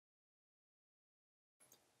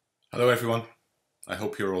Hello everyone, I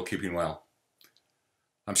hope you're all keeping well.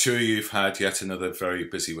 I'm sure you've had yet another very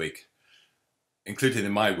busy week. Included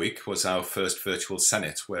in my week was our first virtual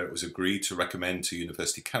Senate, where it was agreed to recommend to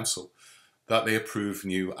University Council that they approve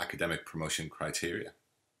new academic promotion criteria.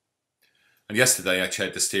 And yesterday I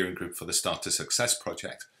chaired the steering group for the Start to Success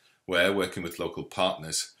project, where, working with local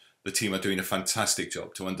partners, the team are doing a fantastic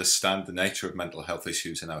job to understand the nature of mental health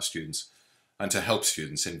issues in our students and to help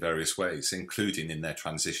students in various ways, including in their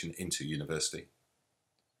transition into university.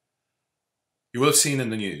 You will have seen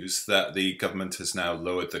in the news that the government has now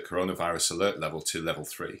lowered the coronavirus alert level to level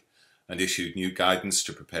 3 and issued new guidance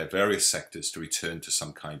to prepare various sectors to return to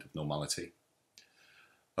some kind of normality.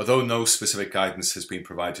 Although no specific guidance has been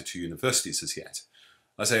provided to universities as yet,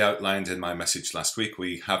 as I outlined in my message last week,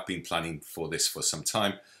 we have been planning for this for some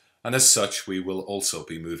time, and as such we will also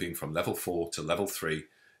be moving from level 4 to level 3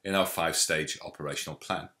 in our 5-stage operational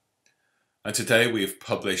plan. And today we have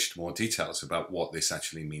published more details about what this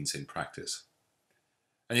actually means in practice.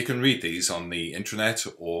 And you can read these on the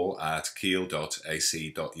intranet or at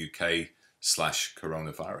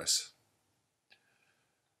keele.ac.uk/coronavirus.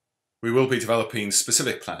 We will be developing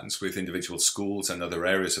specific plans with individual schools and other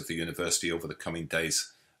areas of the university over the coming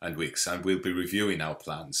days and weeks, and we'll be reviewing our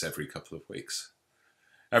plans every couple of weeks.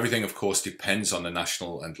 Everything, of course, depends on the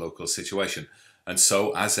national and local situation, and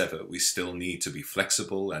so, as ever, we still need to be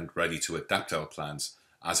flexible and ready to adapt our plans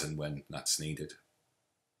as and when that's needed.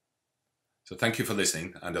 So thank you for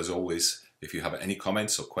listening, and as always, if you have any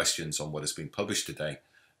comments or questions on what has been published today,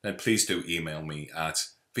 then please do email me at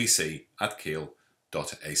vc@keele.ac.uk.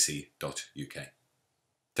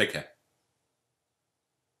 Take care.